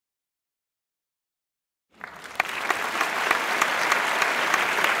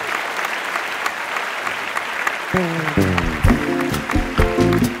Feliz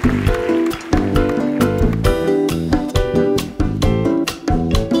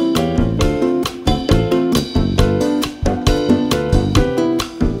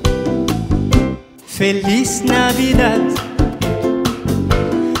Navidad,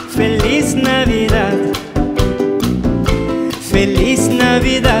 Feliz Navidad, Feliz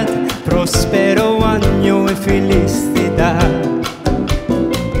Navidad, próspero año y felicidad.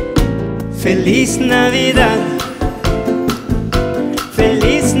 Feliz Navidad,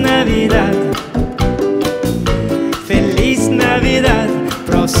 Feliz Navidad, Feliz Navidad,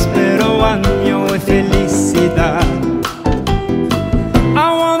 próspero año y felicidad.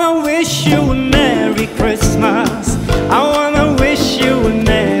 I wanna wish you a Merry Christmas. I wanna wish you a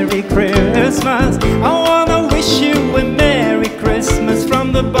Merry Christmas. I wanna wish you a Merry Christmas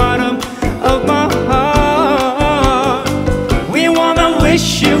from the bottom of my heart. We wanna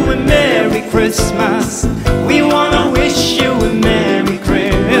wish you a Merry Christmas. We wanna wish you a Merry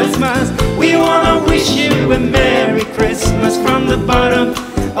Christmas. We wanna wish you a Merry Christmas from the bottom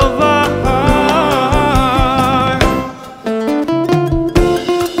of our heart.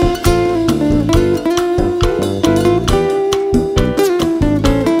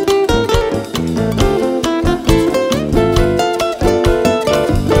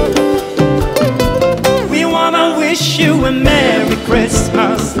 We wanna wish you a Merry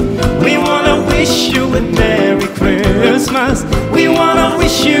Christmas. We wanna wish you a Merry Christmas. We wanna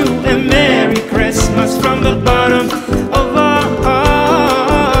wish you a Merry Christmas from the bottom of our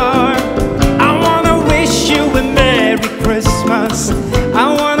heart. I wanna wish you a Merry Christmas. I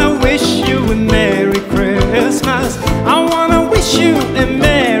wanna wish you a Merry Christmas. I wanna wish you a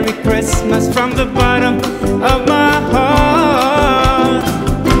Merry Christmas from the bottom of my heart.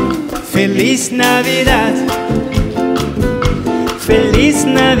 Feliz Navidad, Feliz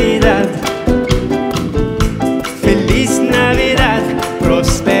Navidad, Feliz Navidad,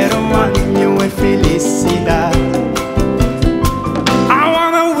 próspero año y felicidad. I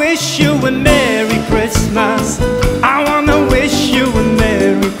wanna wish you a Merry Christmas. I wanna wish you a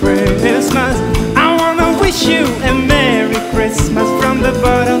Merry Christmas. I wanna wish you a Merry Christmas from the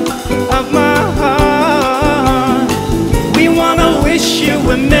bottom of my heart. We wanna wish you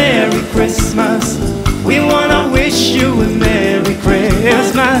a Merry Christmas. We wanna wish you a Merry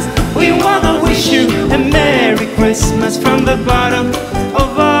Christmas. We wanna wish you a Merry Christmas from the bottom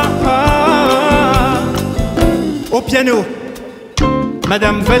of our heart. Au piano,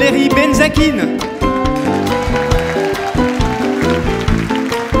 Madame Valérie Benzaquine.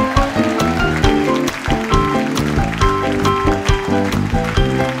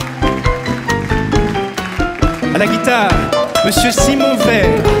 À la guitare, Monsieur Simon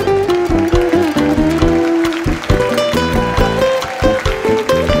Veyre.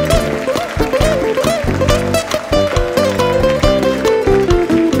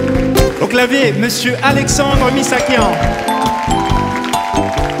 Au clavier, Monsieur Alexandre Missakian.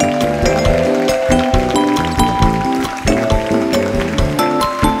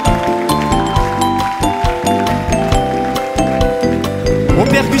 Aux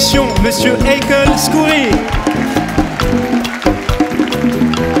percussions, Monsieur Haykel Skouri.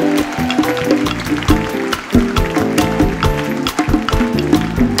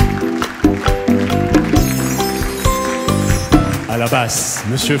 À la basse,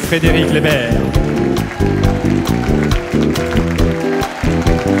 Monsieur Frédéric Liebert.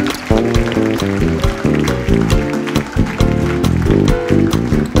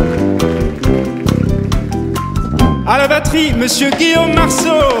 À la batterie, Monsieur Guillaume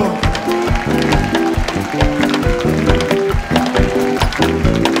Marsault.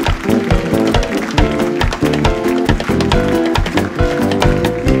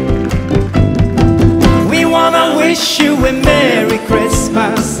 We wanna wish you a Merry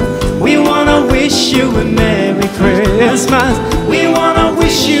Christmas. We wanna wish you a Merry Christmas. We wanna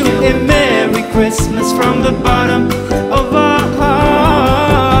wish you a Merry Christmas from the bottom of our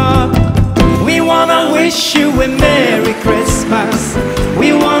heart. We wanna wish you a Merry Christmas.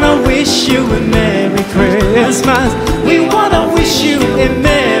 We wanna wish you a Merry Christmas.